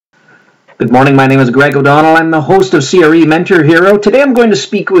Good morning, my name is Greg O'Donnell. I'm the host of CRE Mentor Hero. Today I'm going to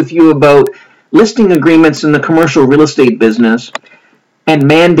speak with you about listing agreements in the commercial real estate business and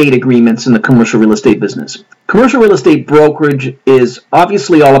mandate agreements in the commercial real estate business. Commercial real estate brokerage is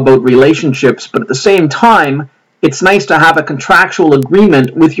obviously all about relationships, but at the same time, it's nice to have a contractual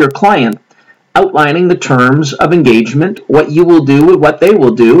agreement with your client outlining the terms of engagement, what you will do and what they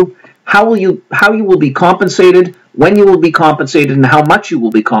will do, how you will be compensated, when you will be compensated, and how much you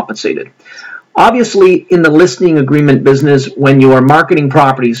will be compensated. Obviously, in the listing agreement business, when you are marketing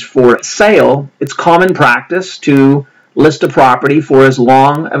properties for sale, it's common practice to list a property for as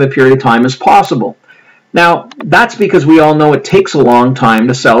long of a period of time as possible. Now, that's because we all know it takes a long time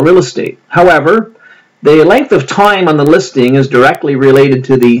to sell real estate. However, the length of time on the listing is directly related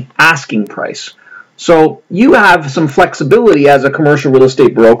to the asking price. So you have some flexibility as a commercial real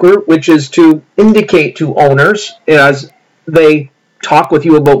estate broker, which is to indicate to owners as they talk with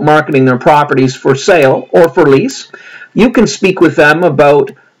you about marketing their properties for sale or for lease. You can speak with them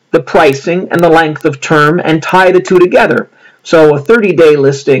about the pricing and the length of term and tie the two together. So a 30-day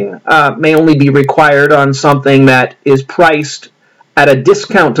listing may only be required on something that is priced at a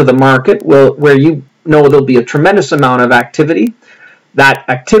discount to the market where you know there'll be a tremendous amount of activity. That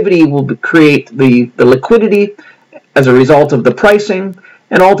activity will create the liquidity as a result of the pricing,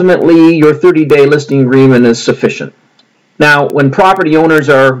 and ultimately your 30-day listing agreement is sufficient. Now, when property owners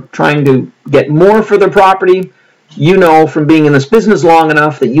are trying to get more for their property, you know from being in this business long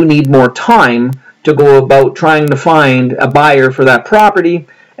enough that you need more time to go about trying to find a buyer for that property,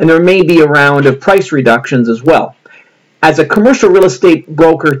 and there may be a round of price reductions as well. As a commercial real estate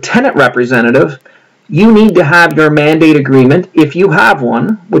broker tenant representative, you need to have your mandate agreement, if you have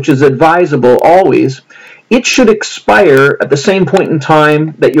one, which is advisable always. It should expire at the same point in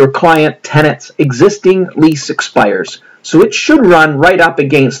time that your client tenant's existing lease expires. So it should run right up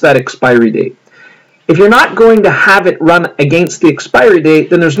against that expiry date. If you're not going to have it run against the expiry date,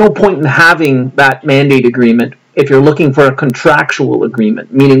 then there's no point in having that mandate agreement if you're looking for a contractual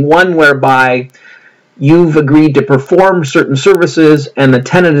agreement, meaning one whereby you've agreed to perform certain services and the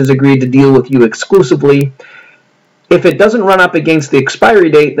tenant has agreed to deal with you exclusively. If it doesn't run up against the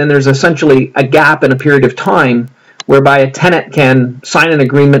expiry date, then there's essentially a gap in a period of time whereby a tenant can sign an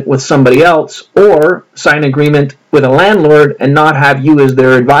agreement with somebody else or sign an agreement with a landlord and not have you as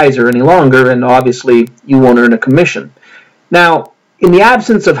their advisor any longer, and obviously you won't earn a commission. Now, in the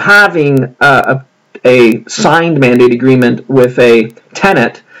absence of having a signed mandate agreement with a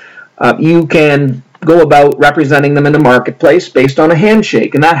tenant, you can go about representing them in the marketplace based on a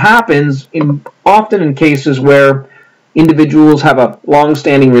handshake. And that happens often in cases where individuals have a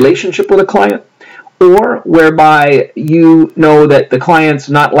long-standing relationship with a client, or whereby you know that the client's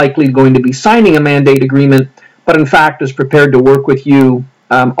not likely going to be signing a mandate agreement, but in fact is prepared to work with you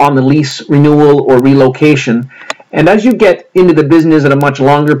on the lease renewal or relocation. And as you get into the business at a much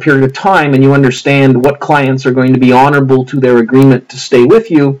longer period of time and you understand what clients are going to be honorable to their agreement to stay with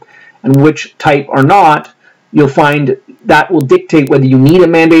you, and which type are not, you'll find that will dictate whether you need a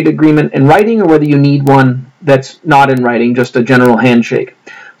mandate agreement in writing or whether you need one that's not in writing, just a general handshake.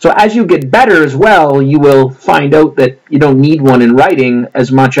 So as you get better as well, you will find out that you don't need one in writing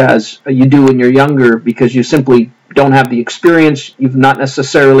as much as you do when you're younger, because you simply don't have the experience. You've not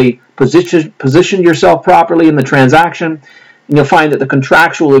necessarily positioned yourself properly in the transaction, and you'll find that the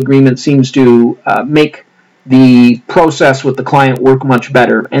contractual agreement seems to make the process with the client work much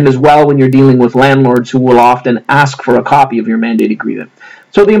better, and as well when you're dealing with landlords who will often ask for a copy of your mandate agreement.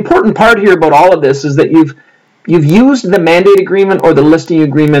 So the important part here about all of this is that you've used the mandate agreement or the listing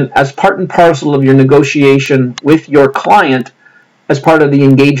agreement as part and parcel of your negotiation with your client as part of the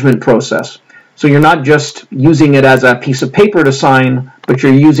engagement process. So you're not just using it as a piece of paper to sign, but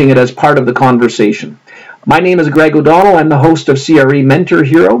you're using it as part of the conversation. My name is Greg O'Donnell. I'm the host of CRE Mentor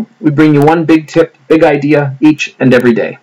Hero. We bring you one big tip, big idea each and every day.